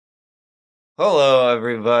Hello,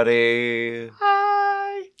 everybody.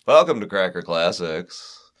 Hi. Welcome to Cracker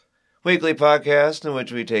Classics, weekly podcast in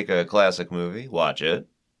which we take a classic movie, watch it,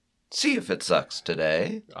 see if it sucks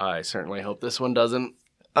today. I certainly hope this one doesn't.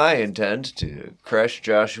 I intend to crush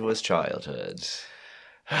Joshua's childhood.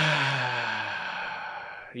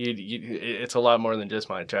 It's a lot more than just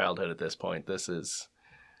my childhood at this point. This is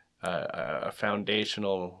a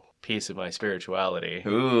foundational piece of my spirituality.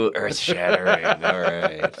 Ooh, earth-shattering. All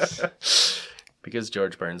right. Because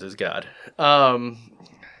George Burns is God.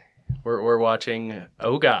 We're watching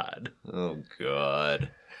Oh God. Oh, God.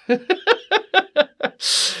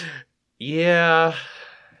 Yeah.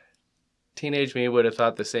 Teenage me would have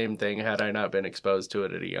thought the same thing had I not been exposed to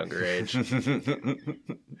it at a younger age.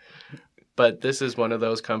 But this is one of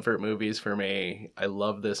those comfort movies for me. I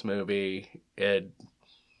love this movie. It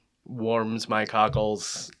warms my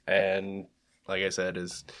cockles and, like I said,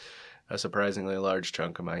 is a surprisingly large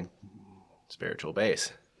chunk of my spiritual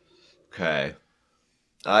base. Okay.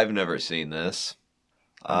 I've never seen this.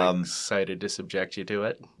 I'm excited to subject you to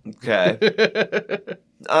it. Okay.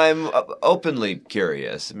 I'm openly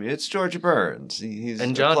curious. I mean, it's George Burns. He's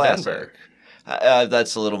and a John classic. Denver.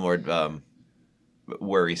 That's a little more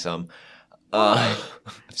worrisome.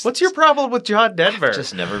 What's your problem with John Denver? I've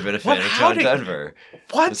just never been a fan of John Denver.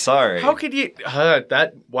 What? I'm sorry. How could you?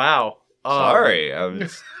 Wow. Sorry.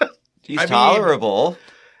 He's tolerable.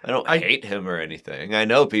 I don't I hate him or anything. I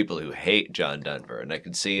know people who hate John Denver, and I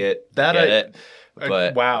can see it, it.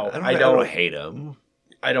 But wow. I don't hate him.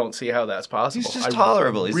 I don't see how that's possible. He's just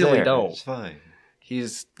tolerable. He's really there. don't. It's fine.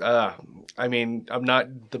 He's, I'm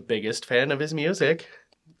not the biggest fan of his music.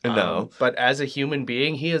 No. But as a human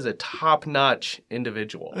being, he is a top-notch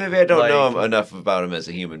individual. Maybe I don't know enough about him as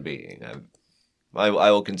a human being. I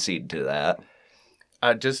will concede to that.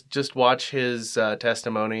 Just watch his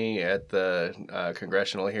testimony at the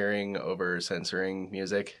congressional hearing over censoring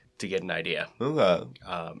music to get an idea. Okay.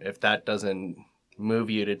 If that doesn't move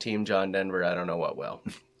you to Team John Denver, I don't know what will.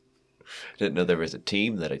 Didn't know there was a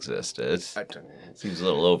team that existed. Seems a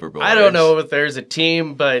little overboard. I don't know if there's a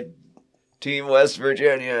team, but... Team West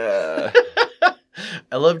Virginia.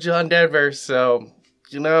 I love John Denver, so,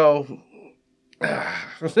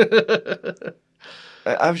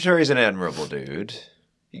 I'm sure he's an admirable dude.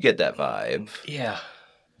 You get that vibe. Yeah.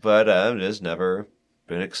 But I've just never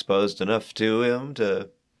been exposed enough to him to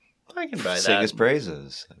sing his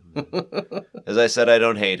praises. As I said, I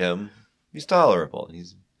don't hate him. He's tolerable.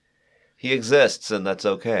 He exists, and that's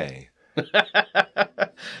okay.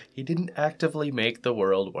 He didn't actively make the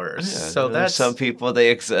world worse. Yeah, so that's some people,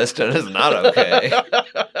 they exist, and it's not okay.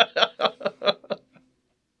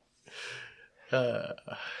 But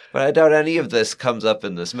I doubt any of this comes up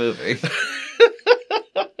in this movie.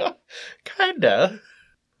 Kinda.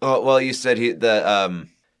 Oh, well, you said that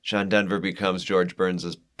John Denver becomes George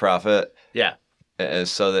Burns' prophet. Yeah.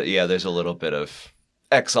 So that, there's a little bit of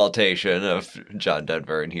exaltation of John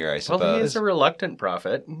Denver in here, I suppose. Well, he is a reluctant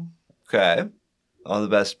prophet. Okay. All the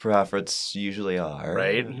best prophets usually are.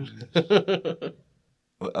 Right.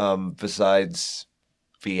 Besides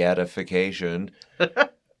beatification,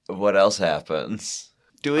 what else happens?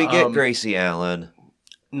 Do we get Gracie Allen?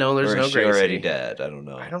 No, there's no Gracie. Gracie. Already dead? I don't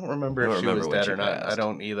know. I don't remember if she was dead or not. I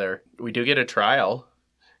don't either. We do get a trial.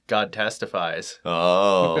 God testifies.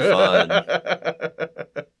 Oh,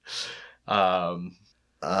 fun.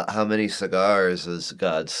 How many cigars is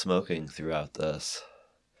God smoking throughout this?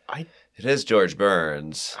 It is George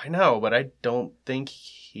Burns. I know, but I don't think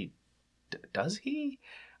he... Does he?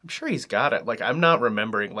 I'm sure he's got it. I'm not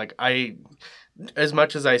remembering. As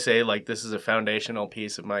much as I say, this is a foundational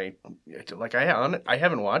piece of my... I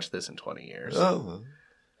haven't watched this in 20 years. Oh,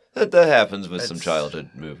 that happens with some childhood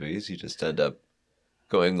movies. You just end up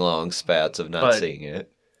going long spats of not seeing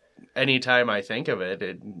it. Anytime I think of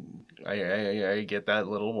it, I get that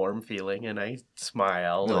little warm feeling and I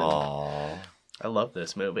smile. Aww. I love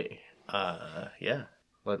this movie. Yeah.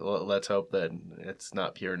 Let's hope that it's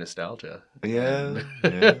not pure nostalgia. Yeah.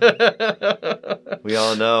 We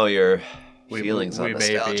all know your feelings on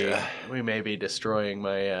nostalgia. We may be destroying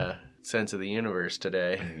my sense of the universe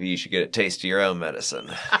today. Maybe you should get a taste of your own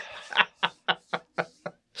medicine.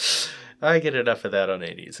 I get enough of that on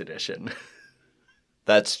 80s edition.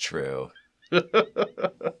 That's true. Anyway,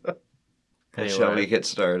 shall we get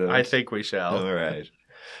started? I think we shall. All right.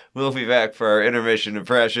 We'll be back for our intermission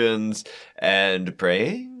impressions and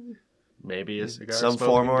praying. Maybe a cigar some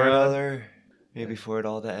form or another. Maybe for it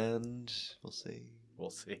all to end. We'll see. We'll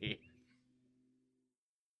see.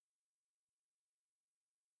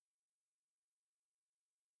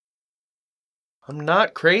 I'm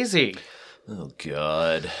not crazy. Oh,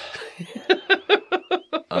 God.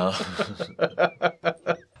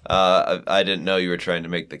 I didn't know you were trying to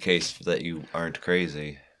make the case that you aren't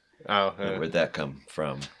crazy. Where'd that come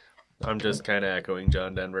from? I'm just kind of echoing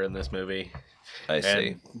John Denver in this movie. I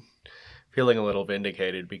see. Feeling a little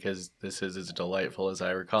vindicated because this is as delightful as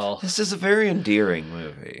I recall. This is a very endearing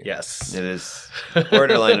movie. Yes. It is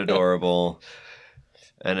borderline adorable.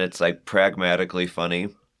 And it's like pragmatically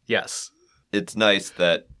funny. Yes. It's nice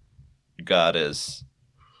that God is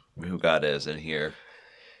who God is in here.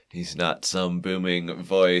 He's not some booming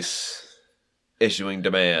voice issuing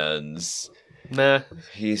demands. Nah.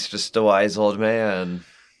 He's just a wise old man.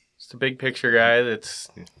 Just a big picture guy that's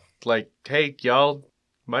like, hey, y'all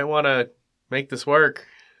might want to make this work.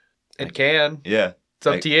 It can. Yeah. It's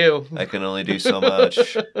up to you. I can only do so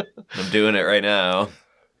much. I'm doing it right now.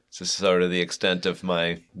 It's just sort of the extent of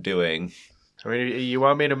my doing. I mean, you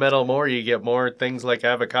want me to meddle more, you get more things like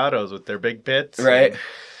avocados with their big pits. Right.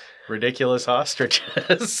 Ridiculous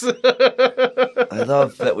ostriches. I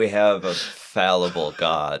love that we have a fallible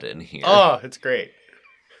God in here. Oh, it's great.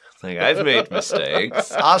 Like, I've made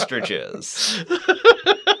mistakes. Ostriches.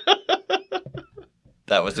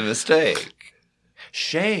 That was a mistake.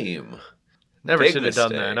 Shame. Never Big should have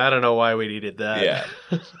done that. I don't know why we needed that. Yeah.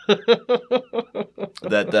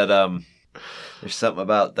 There's something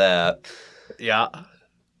about that. Yeah.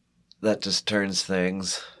 That just turns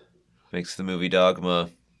things. Makes the movie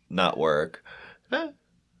Dogma not work. I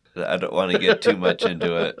don't want to get too much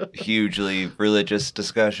into a hugely religious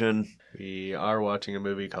discussion. We are watching a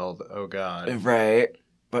movie called Oh God. Right.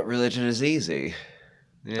 But religion is easy.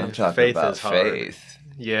 Yeah, I'm talking faith about is hard. faith.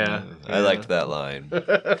 Yeah. I liked that line.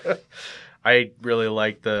 I really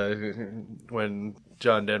like when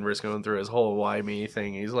John Denver's going through his whole why me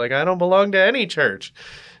thing. He's like, I don't belong to any church.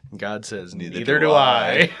 And God says, neither do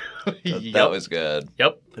I. That was good.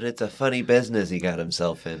 Yep. But it's a funny business he got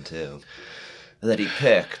himself into. That he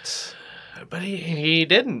picked. But he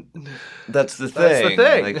didn't. That's the thing.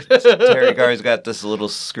 Like, Terry Garr's got this a little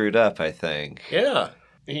screwed up, I think. Yeah.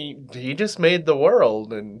 He just made the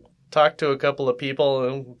world and talked to a couple of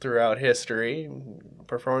people throughout history,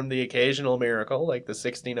 performed the occasional miracle, like the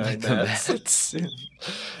 69 Mets.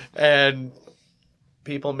 And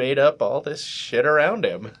people made up all this shit around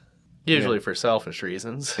him. Usually for selfish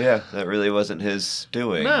reasons. Yeah, that really wasn't his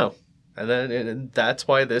doing. No. And that's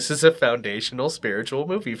why this is a foundational spiritual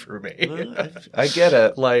movie for me. I get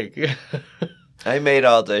it. Like, I made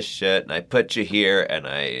all this shit, and I put you here, and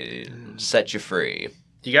I set you free.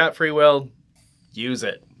 You got free will, use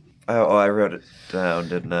it. Oh, I wrote it down,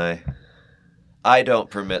 didn't I? I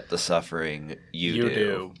don't permit the suffering, you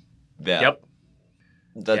do. Yeah. Yep.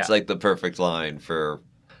 That's like the perfect line for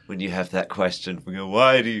when you have that question. We go,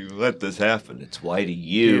 why do you let this happen? It's why do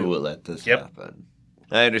you let this happen?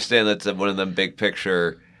 I understand that's one of them big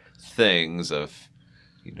picture things of,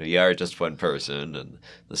 you are just one person and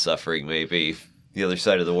the suffering may be the other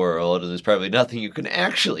side of the world and there's probably nothing you can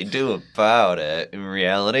actually do about it in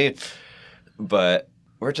reality. But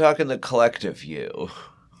we're talking the collective you.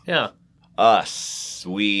 Yeah. Us.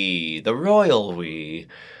 We. The royal we.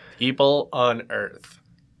 People on Earth.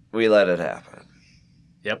 We let it happen.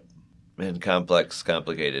 Yep. In complex,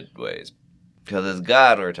 complicated ways. Because it's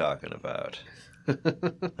God we're talking about.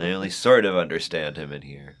 I only sort of understand him in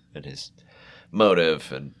here and his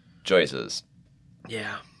motive and choices.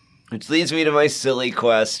 Yeah. Which leads me to my silly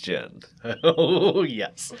question. Oh,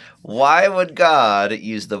 yes. Why would God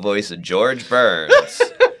use the voice of George Burns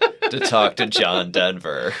to talk to John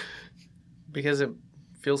Denver? Because it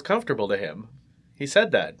feels comfortable to him. He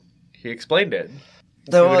said that. He explained it.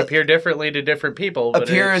 Though, it would appear differently to different people. But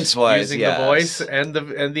appearance-wise, using the voice and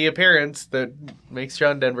the appearance that makes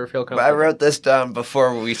John Denver feel comfortable. But I wrote this down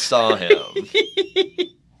before we saw him.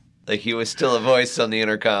 Like he was still a voice on the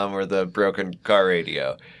intercom or the broken car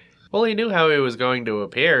radio. Well, he knew how he was going to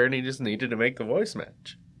appear, and he just needed to make the voice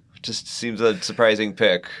match. It just seems a surprising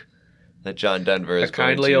pick that John Denver is a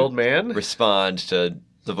kindly old man respond to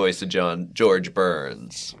the voice of George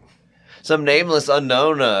Burns. Some nameless,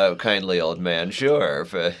 unknown kindly old man, sure,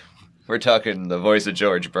 but we're talking the voice of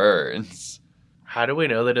George Burns. How do we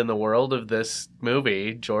know that in the world of this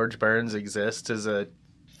movie, George Burns exists as a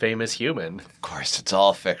famous human? Of course, it's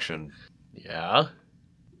all fiction. Yeah.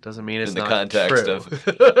 Doesn't mean it's not true. In the context of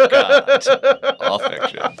God. All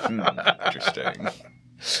fiction. Interesting.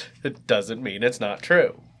 It doesn't mean it's not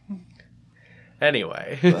true.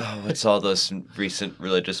 Anyway. What's all those recent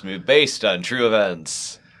religious movies based on true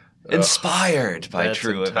events? Inspired by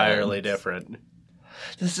true events. That's entirely different.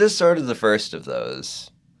 This is sort of the first of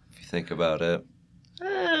those, if you think about it.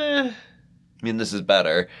 I mean, this is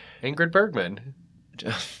better. Ingrid Bergman.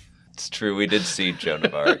 It's true. We did see Joan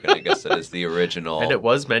of Arc, and I guess that is the original. And it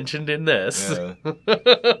was mentioned in this. Yeah.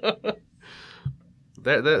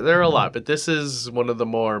 There are a lot, but this is one of the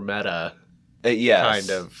more meta Yes. kind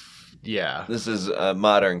of. Yeah. This is a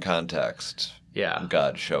modern context. Yeah.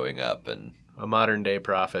 God showing up and a modern day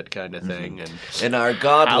prophet kind of thing. And in our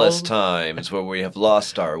godless times where we have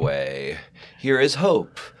lost our way, here is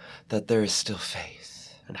hope that there is still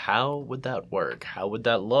faith. And how would that work? How would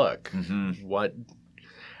that look?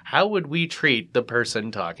 How would we treat the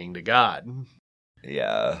person talking to God?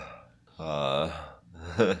 Yeah.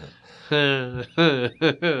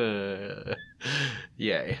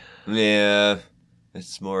 Yay. Yeah.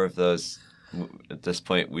 It's more of those. At this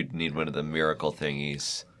point, we'd need one of the miracle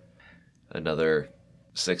thingies. Another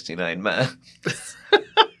 69 men.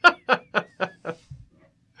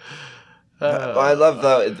 I love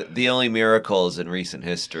the only miracles in recent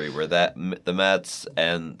history were the Mets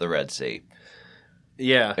and the Red Sea.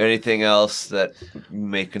 Yeah. Anything else that you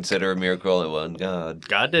may consider a miracle? Well, God.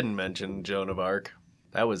 God didn't mention Joan of Arc.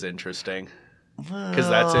 That was interesting. Because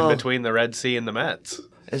that's in between the Red Sea and the Mets.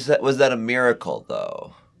 Was that a miracle,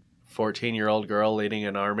 though? 14-year-old girl leading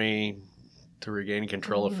an army to regain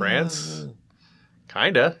control of France?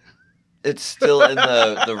 Kinda. It's still in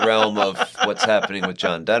the realm of what's happening with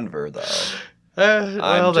John Denver, though.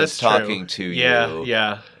 I'm just talking to you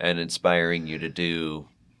and inspiring you to do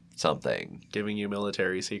something. Giving you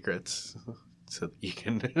military secrets so that you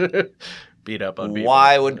can beat up on people.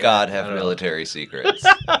 Why would God have military secrets?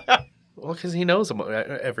 Well, because he knows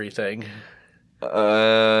everything.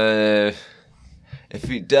 If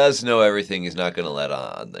he does know everything, he's not going to let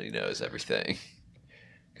on that he knows everything.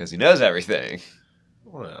 Because he knows everything.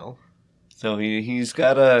 Well. So he's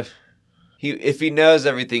got to... If he knows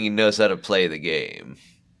everything, he knows how to play the game.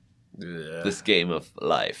 Yeah. This game of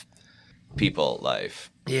life. People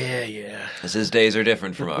life. Yeah. Because his days are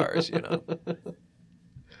different from ours,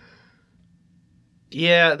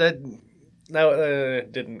 Yeah, that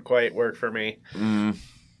didn't quite work for me.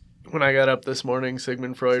 When I got up this morning,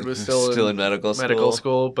 Sigmund Freud was still in medical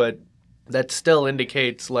school, but that still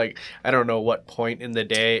indicates, like, I don't know what point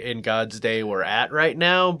in God's day we're at right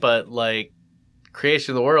now, but, like,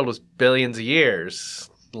 creation of the world was billions of years.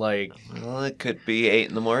 Like, well, it could be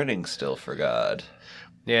 8 a.m. still for God.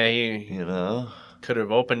 Yeah, he could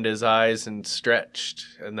have opened his eyes and stretched,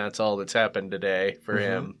 and that's all that's happened today for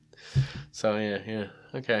him. So yeah,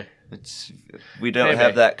 okay. We don't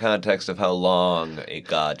have that context of how long a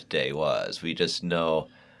God day was. We just know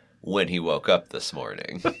when he woke up this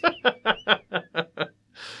morning.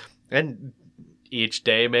 And each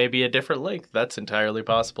day may be a different length. That's entirely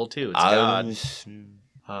possible too. It's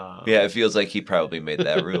God. Yeah, it feels like he probably made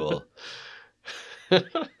that rule.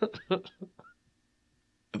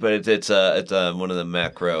 But it's one of the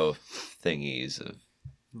macro thingies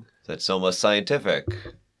that's almost scientific.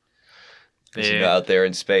 Because out there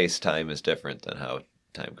in space, time is different than how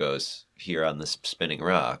time goes here on this spinning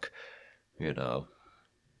rock. That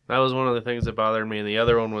was one of the things that bothered me. And the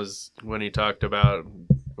other one was when he talked about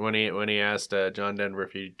when he asked John Denver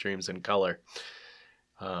if he dreams in color,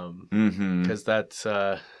 because that's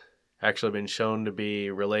actually been shown to be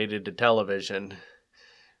related to television.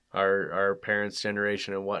 Our parents'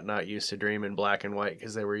 generation and whatnot used to dream in black and white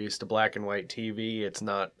because they were used to black and white TV. It's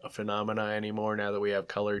not a phenomena anymore now that we have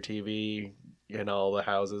color TV in all the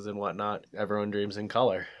houses and whatnot. Everyone dreams in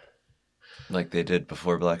color. Like they did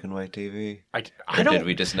before black and white TV? Did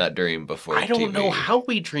we just not dream before TV? I don't know how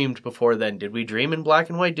we dreamed before then. Did we dream in black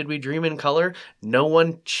and white? Did we dream in color? No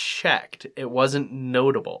one checked. It wasn't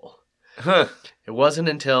notable. Huh. It wasn't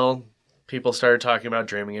until people started talking about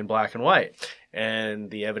dreaming in black and white. And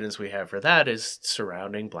the evidence we have for that is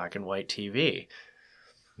surrounding black and white TV.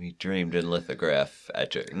 We dreamed in lithograph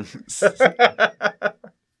etchings.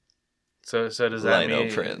 So does that Lino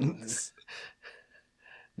mean... prints.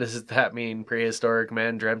 Does that mean prehistoric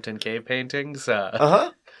man dreamt in cave paintings?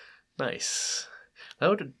 Nice. That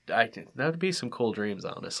would be some cool dreams,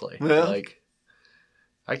 honestly. Yeah. Like,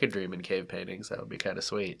 I could dream in cave paintings. That would be kind of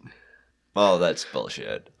sweet. Oh, that's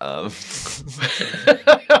bullshit.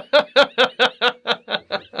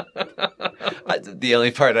 The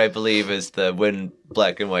only part I believe is when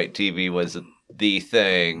black and white TV was the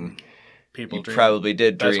thing. You probably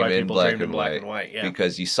did dream in black and white, yeah.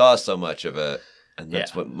 Because you saw so much of it, and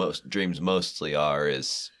that's what most dreams mostly are,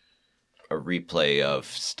 is a replay of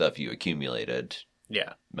stuff you accumulated.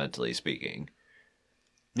 Yeah, mentally speaking.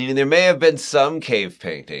 Meaning there may have been some cave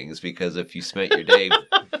paintings, because if you spent your day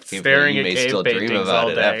staring you at may cave still dream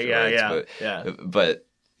about it afterwards. Yeah. But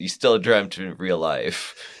you still dreamt in real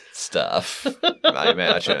life stuff, I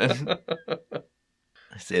imagine.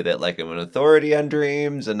 I say that like I'm an authority on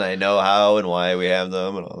dreams, and I know how and why we have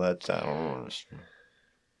them and all that stuff.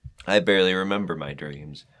 I barely remember my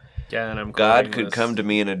dreams. Yeah, and I'm God could come to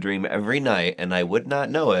me in a dream every night, and I would not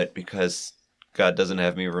know it because God doesn't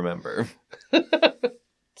have me remember.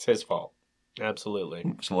 It's his fault. Absolutely.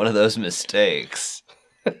 It's one of those mistakes.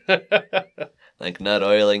 Like not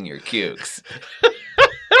oiling your cukes.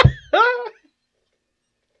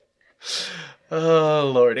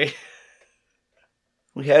 Oh, Lordy.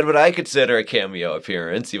 We had what I consider a cameo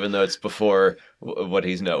appearance, even though it's before what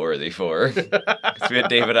he's noteworthy for. We had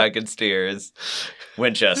David Steers,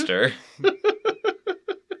 Winchester,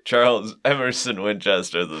 Charles Emerson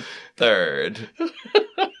Winchester III,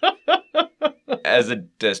 as a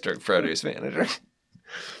district produce manager.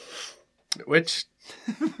 Which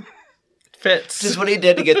fits. Just what he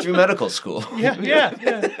did to get through medical school. Yeah.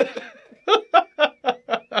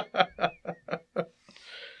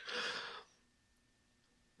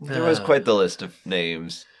 There was quite the list of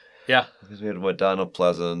names. Yeah. Because we had, Donald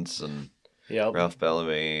Pleasance and Yep. Ralph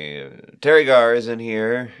Bellamy. Terry Garr is in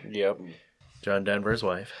here. Yep. John Denver's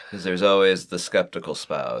wife. Because there's always the skeptical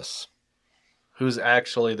spouse. Who's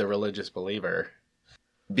actually the religious believer.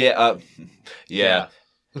 Yeah.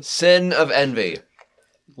 Sin of envy.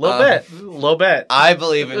 A little bit. I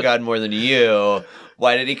believe in God more than you.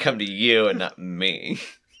 Why did he come to you and not me?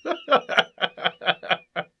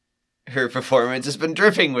 Her performance has been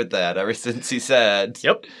dripping with that ever since he said,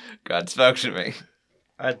 "Yep, God spoke to me."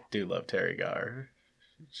 I do love Terry Garr.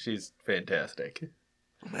 She's fantastic.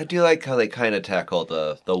 I do like how they kind of tackle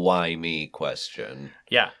the why me question.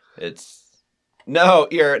 Yeah. It's, no,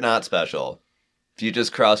 you're not special. You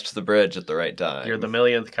just crossed the bridge at the right time. You're the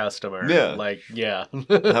millionth customer. Yeah. Yeah.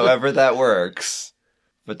 However that works.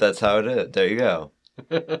 But that's how it is. There you go.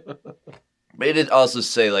 But it did also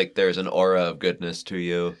say, like, there's an aura of goodness to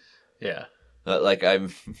you. Yeah. Like,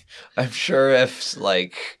 I'm sure if,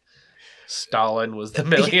 like... Stalin was the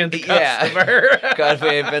millionth customer. Yeah. God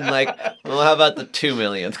may have been like, well, how about the 2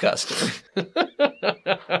 millionth customer?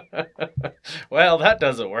 Well, that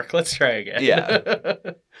doesn't work. Let's try again. Yeah.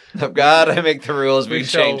 I've got to make the rules. We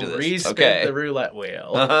change this. Re-spin okay. the roulette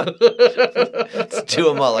wheel. Let's do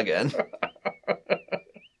a mulligan.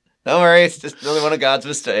 Don't worry, it's just another one of God's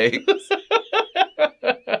mistakes.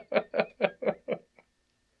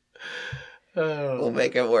 We'll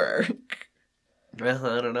make it work. Well,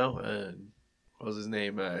 I don't know. What was his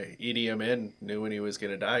name? Idi Amin knew when he was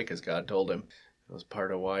going to die because God told him. It was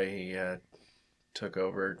part of why he took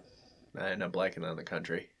over. I ended up blanking on the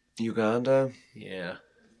country. Uganda? Yeah.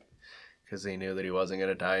 Because he knew that he wasn't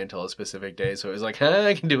going to die until a specific day. So he was like,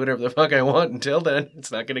 I can do whatever the fuck I want until then.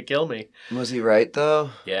 It's not going to kill me. Was he right, though?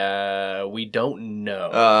 Yeah, we don't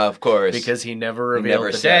know. Of course. Because he never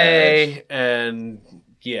revealed the day. And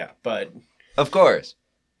yeah, but... Of course.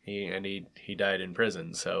 He died in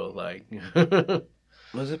prison, so, like...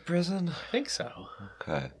 Was it prison? I think so.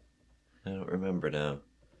 Okay. I don't remember now.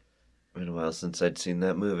 Been a while since I'd seen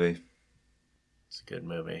that movie. It's a good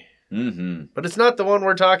movie. Mm-hmm. But it's not the one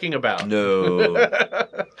we're talking about. No.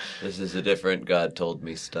 This is a different God Told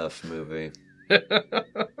Me Stuff movie.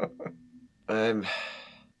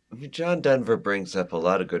 John Denver brings up a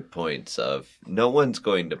lot of good points of no one's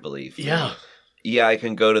going to believe me. Yeah. Yeah, I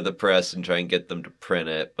can go to the press and try and get them to print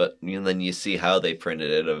it, but then you see how they printed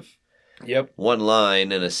it of one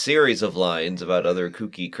line and a series of lines about other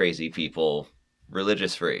kooky, crazy people,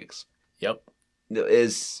 religious freaks. Yep.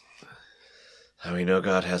 Is how we know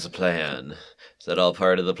God has a plan. Is that all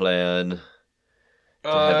part of the plan? To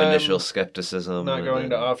have initial skepticism? Not going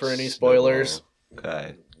to offer any spoilers.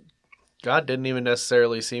 Okay. God didn't even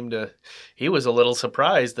necessarily seem to... He was a little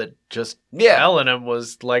surprised that just telling him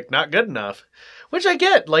was, like, not good enough. Which I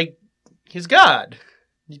get. Like, he's God.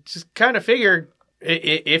 You just kind of figure,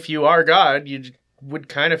 if you are God, you would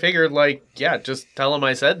kind of figure, like, yeah, just tell him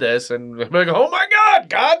I said this. And I'm like, oh my God,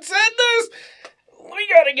 God said this? We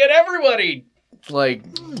gotta get everybody. Like...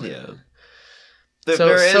 Yeah.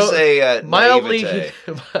 There is a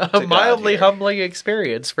mildly humbling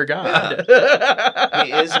experience for God. Yeah.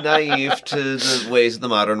 He is naive to the ways of the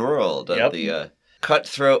modern world and the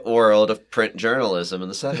cutthroat world of print journalism in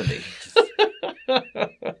the 70s.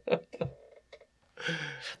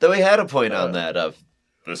 Though he had a point on that of,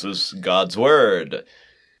 this is God's word.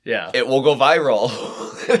 Yeah. It will go viral.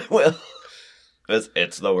 It will. Because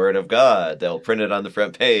it's the word of God. They'll print it on the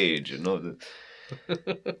front page. And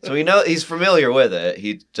so we know he's familiar with it.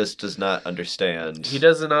 He just does not understand. He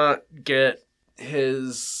does not get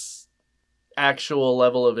his actual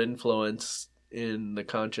level of influence in the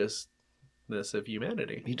consciousness of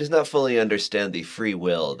humanity. He does not fully understand the free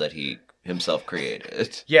will that he himself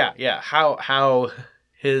created. Yeah. How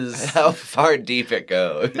how far deep it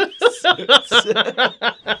goes.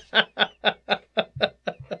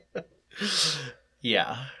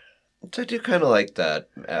 Yeah. So I do kind of like that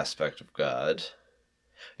aspect of God.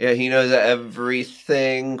 Yeah, he knows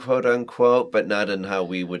everything, quote unquote, but not in how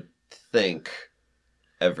we would think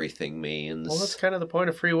everything means. Well, that's kind of the point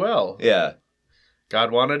of free will. Yeah.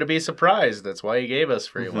 God wanted to be surprised. That's why he gave us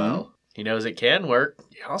free will. He knows it can work.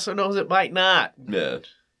 He also knows it might not. Yeah.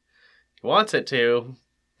 He wants it to,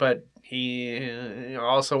 but he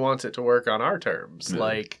also wants it to work on our terms.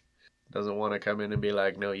 Like, doesn't want to come in and be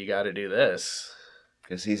like, no, you got to do this.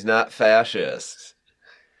 Because he's not fascist.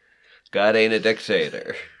 God ain't a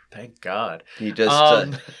dictator. Thank God. He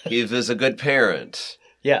just, he was a good parent.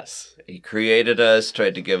 Yes. He created us,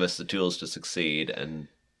 tried to give us the tools to succeed, and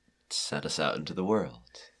sent us out into the world.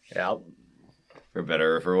 Yeah. For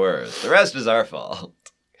better or for worse. The rest is our fault.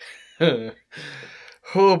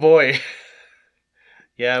 Oh, boy.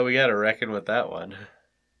 Yeah, we got to reckon with that one.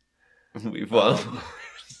 We won't.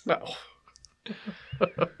 No.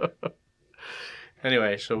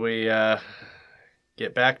 Anyway, shall we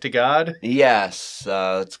get back to God? Yes.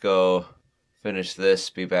 Let's go finish this,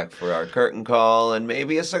 be back for our curtain call, and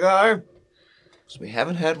maybe a cigar. So we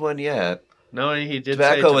haven't had one yet. No, he did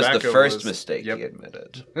tobacco say was the first mistake he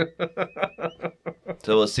admitted.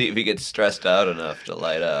 So we'll see if he gets stressed out enough to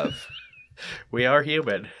light up. We are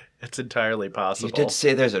human. It's entirely possible. You did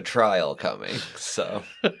say there's a trial coming, so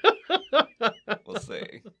we'll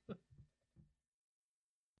see.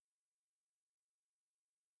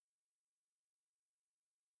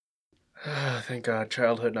 Thank God,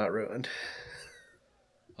 childhood not ruined.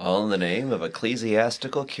 All in the name of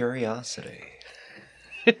ecclesiastical curiosity.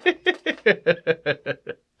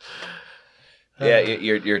 Yeah,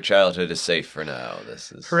 your childhood is safe for now.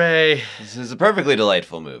 Hooray! This is a perfectly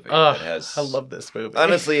delightful movie. Oh, it has, I love this movie.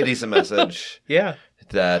 Honestly, a decent message. Yeah.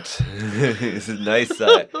 That is a nice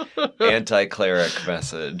anti-cleric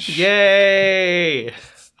message. Yay!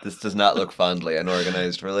 This does not look fondly on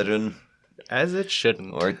organized religion. As it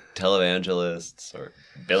shouldn't. Or televangelists, or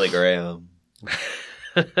Billy Graham.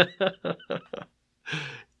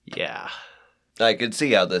 Yeah. I could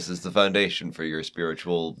see how this is the foundation for your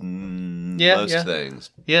spiritual most things.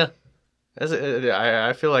 Yeah.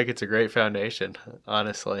 I feel like it's a great foundation,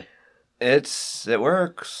 honestly. It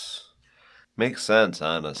works. Makes sense,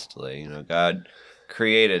 honestly. You know, God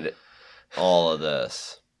created all of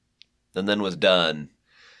this. And then was done.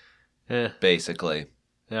 Yeah. Basically.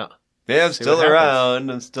 Yeah. Yeah, I'm still around.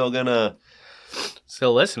 I'm still gonna...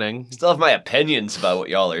 Still listening. Still have my opinions about what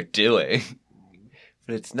y'all are doing.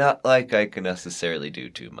 But it's not like I can necessarily do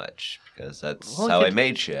too much. Because that's how I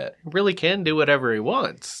made shit. He really can do whatever he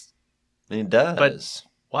wants. He does. But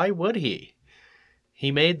why would he?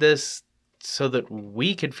 He made this so that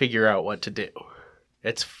we could figure out what to do.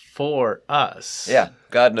 It's for us. Yeah,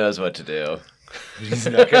 God knows what to do. He's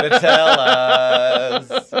not going to tell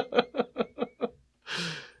us.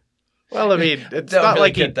 Well, I mean, it's not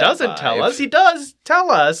like he doesn't tell us. He does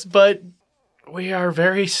tell us, but we are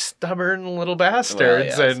very stubborn little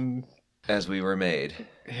bastards. Well, yes. And as we were made.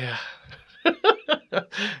 Yeah.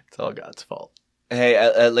 It's all God's fault. Hey,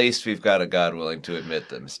 at least we've got a God willing to admit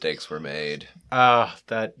that mistakes were made. Yes.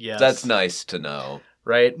 That's nice to know.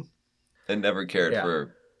 Right? I never cared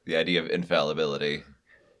for the idea of infallibility.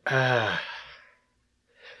 I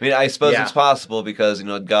mean, I suppose it's possible because,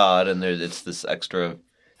 God, and it's this extra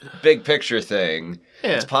big picture thing.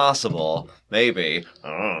 Yeah. It's possible. Maybe. I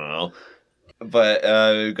don't know.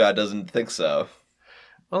 But God doesn't think so.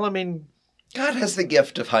 Well, I mean... God has the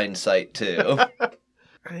gift of hindsight, too.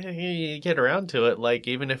 You get around to it, like,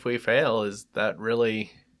 even if we fail, is that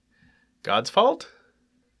really God's fault?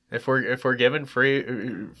 If we're given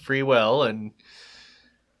free will and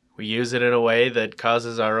we use it in a way that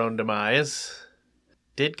causes our own demise,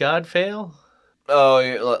 did God fail?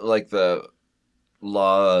 Oh, like the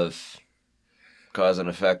law of cause and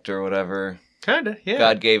effect or whatever? Kinda, yeah.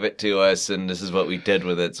 God gave it to us, and this is what we did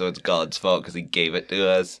with it, so it's God's fault because he gave it to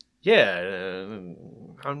us. Yeah,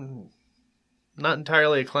 I'm not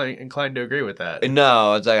entirely inclined to agree with that.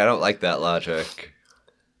 No, it's like, I don't like that logic.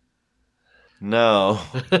 No.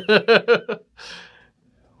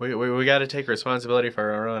 we got to take responsibility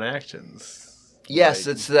for our own actions. Yes,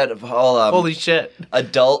 it's that whole holy shit,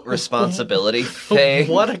 adult responsibility thing.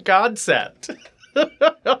 What a concept. I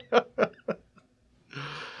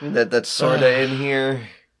mean, that's sort of in here.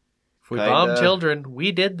 If we bomb children,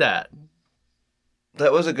 we did that.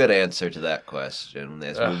 That was a good answer to that question.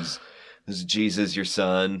 Was Jesus your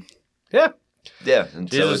son? Yeah. Yeah. And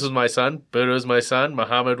Jesus was my son. Buddha was my son.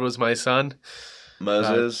 Muhammad was my son.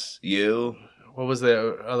 Moses, you. What was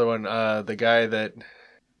the other one? The guy that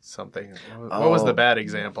something. What was the bad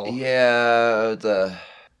example? Yeah,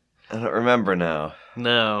 I don't remember now.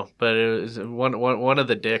 No, but it was one of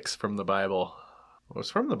the dicks from the Bible. It was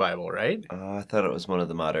from the Bible, right? I thought it was one of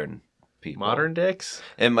the modern people. Modern dicks?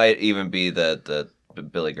 It might even be the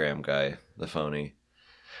Billy Graham guy, the phony.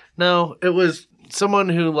 No, it was someone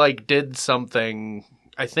who like did something.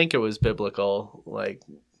 I think it was biblical. Like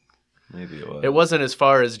maybe it was. It wasn't as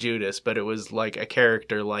far as Judas, but it was like a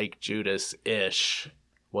character like Judas-ish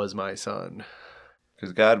was my son.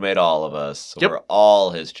 Because God made all of us. So Yep. We're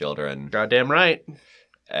all his children. Goddamn right.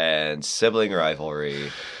 And sibling rivalry.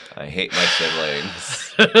 I hate my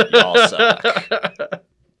siblings. Y'all suck.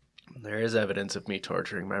 There is evidence of me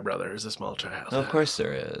torturing my brother as a small child. Of course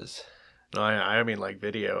there is. No, I mean like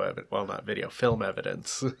video evidence. Well, not video, film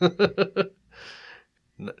evidence.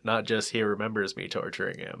 Not just he remembers me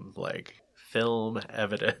torturing him. Like film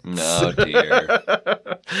evidence. No, dear.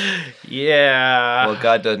 Yeah. Well,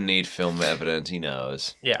 God doesn't need film evidence. He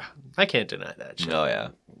knows. Yeah, I can't deny that shit. Oh, yeah.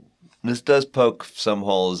 This does poke some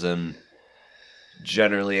holes in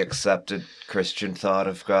generally accepted Christian thought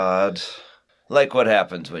of God. Like what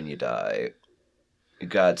happens when you die.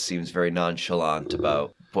 God seems very nonchalant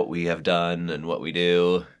about what we have done and what we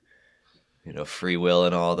do. You know, free will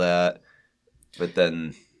and all that. But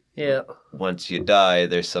then once you die,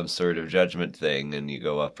 there's some sort of judgment thing and you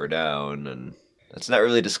go up or down. And that's not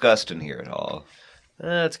really discussed in here at all.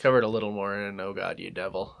 It's covered a little more in Oh God, You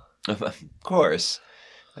Devil. Of course.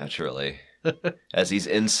 Naturally. As he's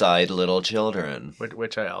inside little children.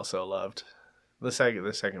 Which I also loved. The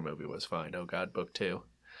second movie was fine. Oh God, Book 2.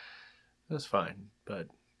 It was fine. But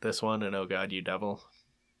this one and Oh God, You Devil,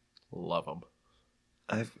 love them.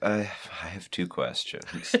 I have two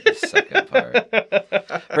questions. The second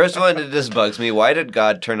part. First one, it just bugs me. Why did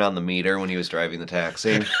God turn on the meter when he was driving the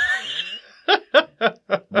taxi?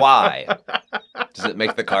 Why? Does it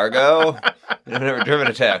make the car go? I've never driven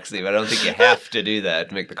a taxi, but I don't think you have to do that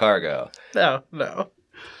to make the car go. No.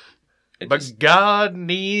 But God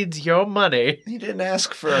needs your money. He didn't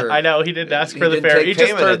ask for... I know, he didn't ask for the fare. He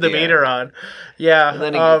just turned the meter on. Yeah. And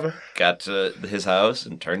then he got to his house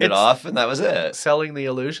and turned it off, and that was it. Selling the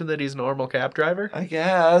illusion that he's a normal cab driver? I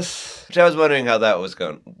guess. Which I was wondering how that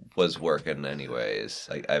was working anyways.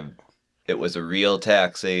 It was a real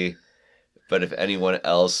taxi, but if anyone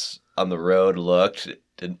else on the road looked, it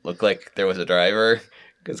didn't look like there was a driver,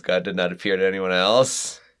 because God did not appear to anyone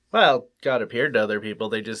else. Well, God appeared to other people.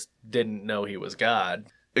 They just didn't know he was God.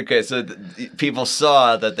 Okay, so people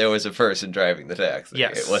saw that there was a person driving the taxi.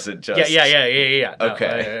 Yes. It wasn't just... Yeah. No,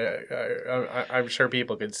 okay. I'm sure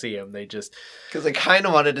people could see him. They just... Because I kind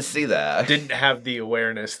of wanted to see that. Didn't have the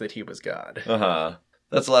awareness that he was God. Uh-huh.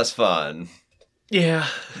 That's less fun. Yeah.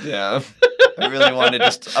 Yeah. I really wanted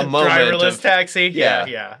just a moment driverless taxi?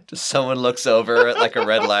 Yeah. Just someone looks over at like a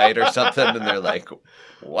red light or something and they're like,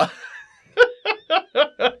 what?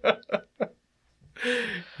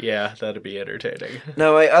 Yeah, that'd be entertaining.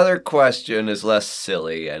 Now, my other question is less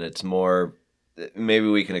silly, and it's more, maybe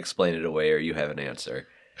we can explain it away or you have an answer.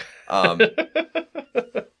 But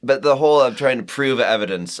the whole of trying to prove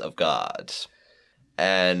evidence of God.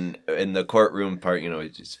 And in the courtroom part,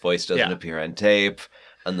 his voice doesn't appear on tape.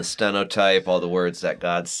 On the stenotype, all the words that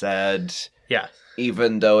God said. Yeah.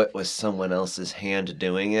 Even though it was someone else's hand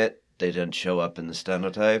doing it, they didn't show up in the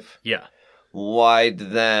stenotype. Yeah. Why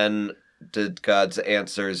then did God's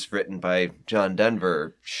answers written by John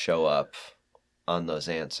Denver show up on those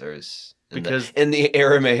answers? In the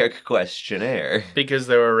Aramaic questionnaire. Because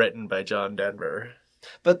they were written by John Denver.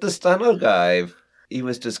 But the steno guy, he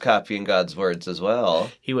was just copying God's words as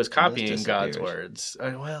well. He was copying God's words.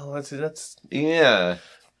 Well, that's... Yeah.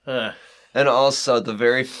 And also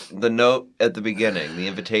the note at the beginning, the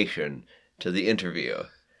invitation to the interview.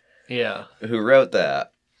 Yeah. Who wrote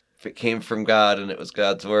that? If it came from God and it was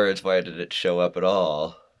God's words, why did it show up at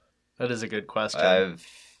all? That is a good question. I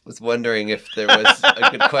was wondering if there was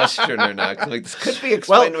a good question or not. This could be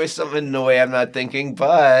explained with something in a way I'm not thinking,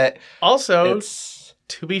 but... Also,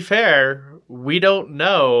 to be fair, we don't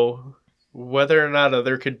know whether or not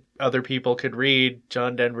other people could read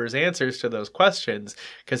John Denver's answers to those questions,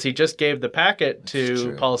 because he just gave the packet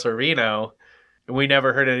to Paul Sorvino, and we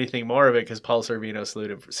never heard anything more of it because Paul Sorvino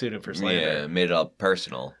sued him for slander. Yeah, made it all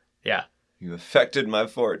personal. Yeah. You affected my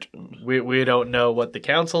fortune. We don't know what the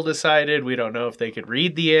council decided. We don't know if they could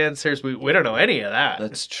read the answers. We don't know any of that.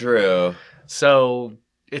 That's true. So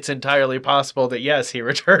it's entirely possible that, yes, he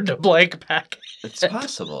returned a blank packet. It's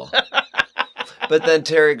possible. But then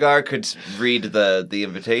Terry Garr could read the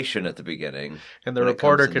invitation at the beginning. And the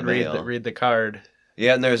reporter could read the card.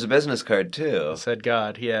 Yeah, and there's a business card, too. Said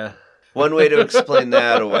God, yeah. One way to explain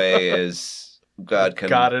that away is God can...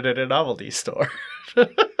 Got it at a novelty store.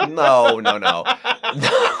 No.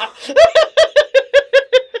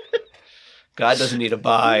 God doesn't need to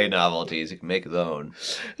buy novelties. He can make his own.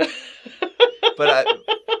 But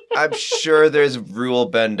I'm sure there's rule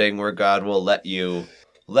bending where God will let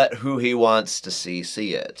who he wants to see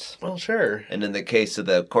it. Well, sure. And in the case of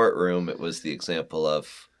the courtroom, it was the example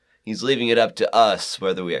of he's leaving it up to us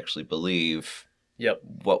whether we actually believe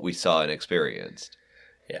what we saw and experienced.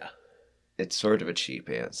 Yeah. It's sort of a cheap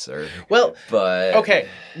answer. Well, but okay.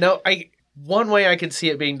 No, one way I could see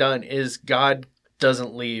it being done is God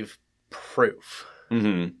doesn't leave proof.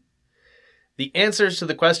 Mm-hmm. The answers to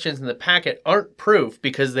the questions in the packet aren't proof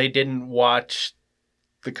because they didn't watch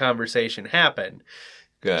the conversation happen.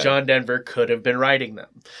 Good. John Denver could have been writing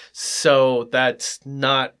them. So that's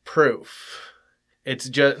not proof. It's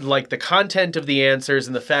just like the content of the answers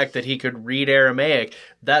and the fact that he could read Aramaic,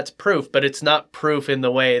 that's proof, but it's not proof in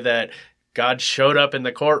the way that God showed up in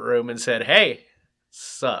the courtroom and said, "Hey,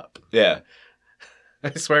 sup?" Yeah.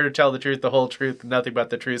 I swear to tell the truth, the whole truth, and nothing but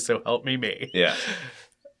the truth, so help me. Yeah.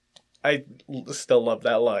 I still love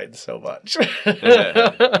that line so much.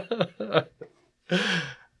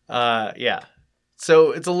 Yeah.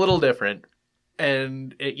 So it's a little different.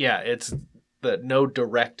 And it's the no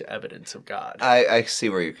direct evidence of God. I see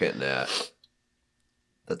where you're getting at.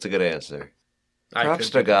 That's a good answer. Props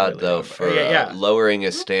to God, though, for lowering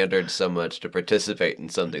his standards so much to participate in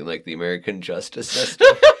something like the American justice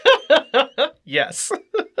system. Yes.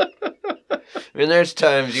 I mean, there's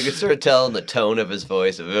times you can sort of tell in the tone of his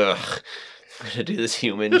voice of, ugh, I'm going to do this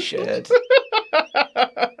human shit.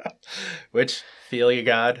 Which, feel you,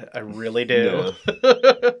 God, I really do. No.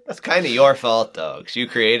 It's kind of your fault, though, because you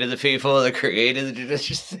created the people that created the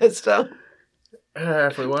judicial system.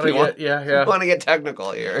 If we want to want to get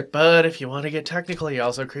technical here. But if you want to get technical, you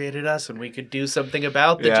also created us, and we could do something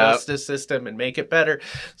about the justice system and make it better.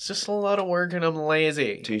 It's just a lot of work, and I'm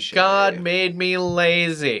lazy. Touché. God made me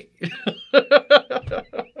lazy.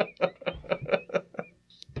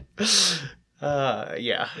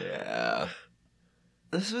 Yeah.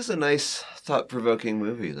 This was a nice, thought-provoking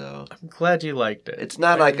movie, though. I'm glad you liked it. It's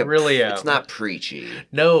not it's not preachy.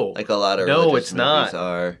 No. Like a lot of religious movies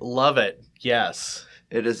are. Love it. Yes.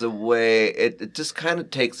 It is a way, it just kind of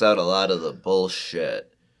takes out a lot of the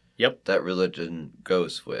bullshit that religion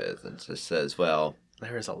goes with and just says, well...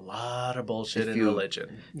 There is a lot of bullshit in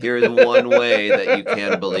religion. Here's one way that you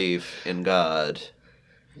can believe in God.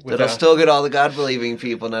 That'll still get all the God-believing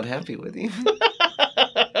people not happy with you.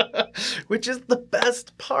 Which is the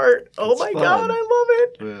best part. Oh my God, I love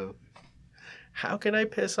it. Yeah. How can I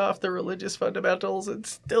piss off the religious fundamentals and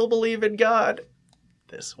still believe in God?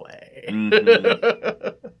 This way.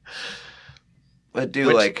 Mm-hmm. I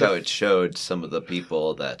do like how it showed some of the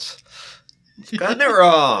people that gotten it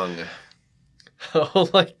wrong. Oh,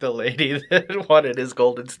 like the lady that wanted his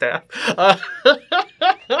golden staff.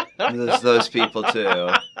 There's those people too.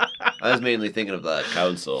 I was mainly thinking of that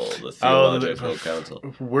council, the theological council.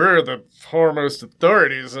 We're the foremost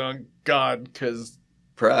authorities on God because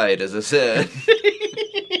pride is a sin.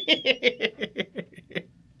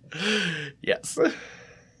 Yes.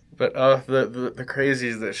 But the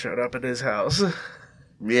crazies that showed up at his house.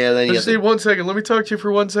 Yeah, then you just need 1 second. Let me talk to you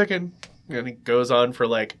for 1 second. And he goes on for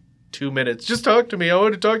like 2 minutes. Just talk to me. I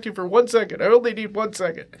want to talk to you for 1 second. I only need 1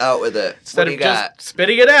 second. Out with it. Instead of just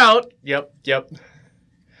spitting it out. Yep.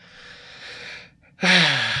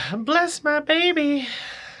 Bless my baby.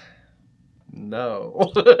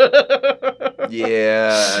 No.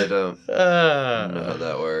 Yeah, I don't know how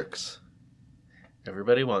that works.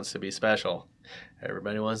 Everybody wants to be special.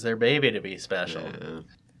 Everybody wants their baby to be special. Yeah.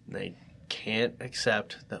 They can't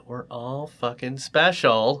accept that we're all fucking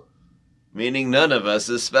special. Meaning none of us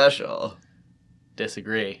is special.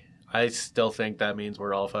 Disagree. I still think that means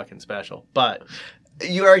we're all fucking special. But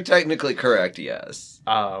you are technically correct, yes.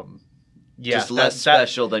 Yeah. Just less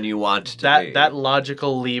special than you want to be. That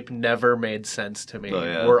logical leap never made sense to me. Oh,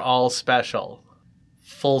 yeah. We're all special.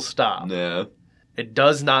 Full stop. Yeah. It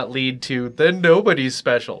does not lead to, then nobody's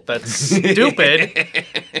special. That's stupid.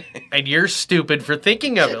 And you're stupid for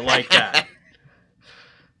thinking of it like that.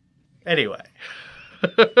 Anyway.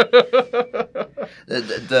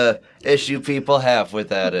 The issue people have with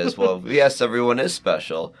that is, well, yes, everyone is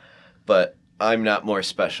special, but I'm not more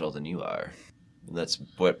special than you are. And that's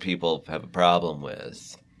what people have a problem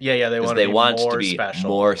with. Yeah, they want to be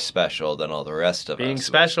more special than all the rest of us. Being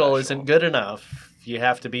special isn't good enough. You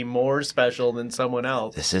have to be more special than someone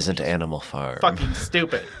else. This isn't Animal Farm. Fucking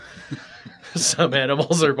stupid. Some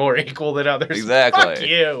animals are more equal than others. Exactly. Fuck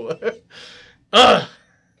you. Ugh.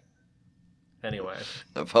 Anyway.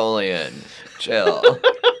 Napoleon. Chill.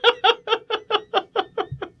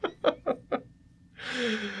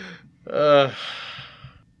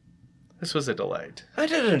 This was a delight. I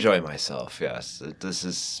did enjoy myself, yes. This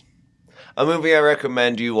is a movie I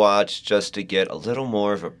recommend you watch just to get a little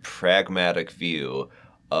more of a pragmatic view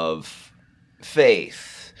of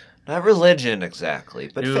faith. Not religion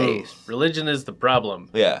exactly, but faith. Religion is the problem.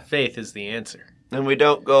 Yeah. Faith is the answer. And we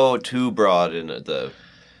don't go too broad into the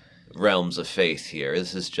realms of faith here.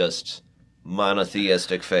 This is just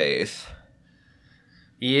monotheistic faith.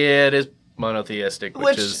 Yeah, it is monotheistic,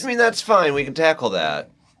 which is... I mean, that's fine. We can tackle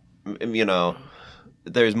that. You know,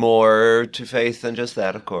 there's more to faith than just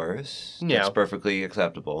that, of course. Yeah. That's perfectly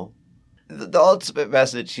acceptable. The ultimate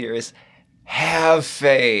message here is have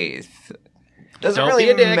faith. Doesn't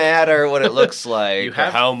really matter what it looks like you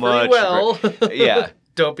have or how much. Will. Yeah.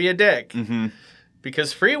 Don't be a dick. Mm-hmm.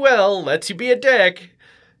 Because free will lets you be a dick.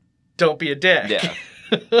 Don't be a dick. Yeah.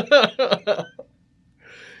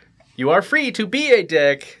 You are free to be a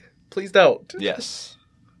dick. Please don't. Yes.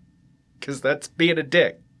 Because that's being a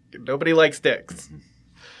dick. Nobody likes dicks.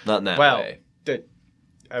 Not in that way.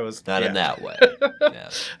 I was not in that way. Yeah.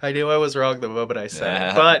 I knew I was wrong the moment I said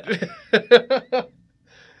it, but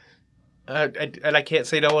and I can't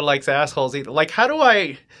say no one likes assholes either. Like, how do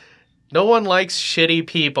I? No one likes shitty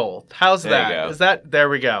people. How's there that? You go. Is that there?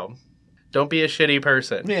 We go. Don't be a shitty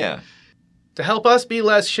person. Yeah. To help us be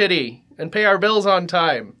less shitty and pay our bills on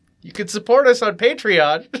time, you can support us on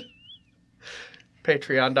Patreon.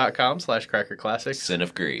 Patreon.com/crackerclassics. Sin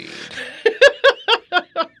of greed.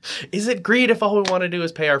 Is it greed if all we want to do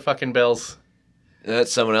is pay our fucking bills?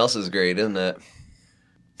 That's someone else's greed, isn't it?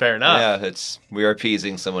 Fair enough. Yeah, we are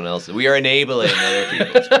appeasing someone else. We are enabling other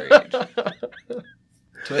people's greed.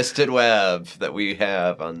 Twisted web that we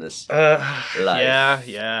have on this life.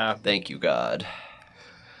 Yeah. Thank you, God.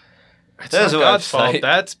 It's not God's fault.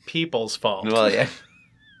 That's people's fault. Well, yeah.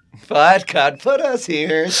 But God put us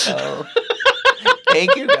here, so...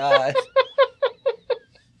 Thank you, God.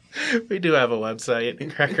 We do have a website,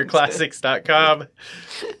 crackerclassics.com.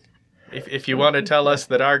 If you want to tell us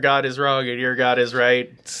that our God is wrong and your God is right,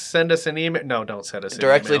 send us an email. No, don't send us an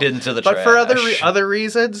email. Directly into the trash. But for other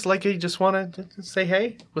reasons, like you just want to say,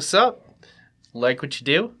 hey, what's up? Like what you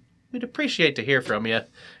do? We'd appreciate to hear from you.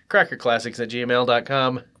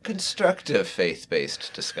 crackerclassics@gmail.com. Constructive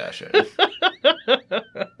faith-based discussion.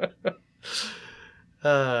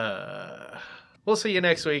 We'll see you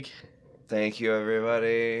next week. Thank you,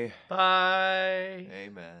 everybody. Bye.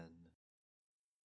 Amen.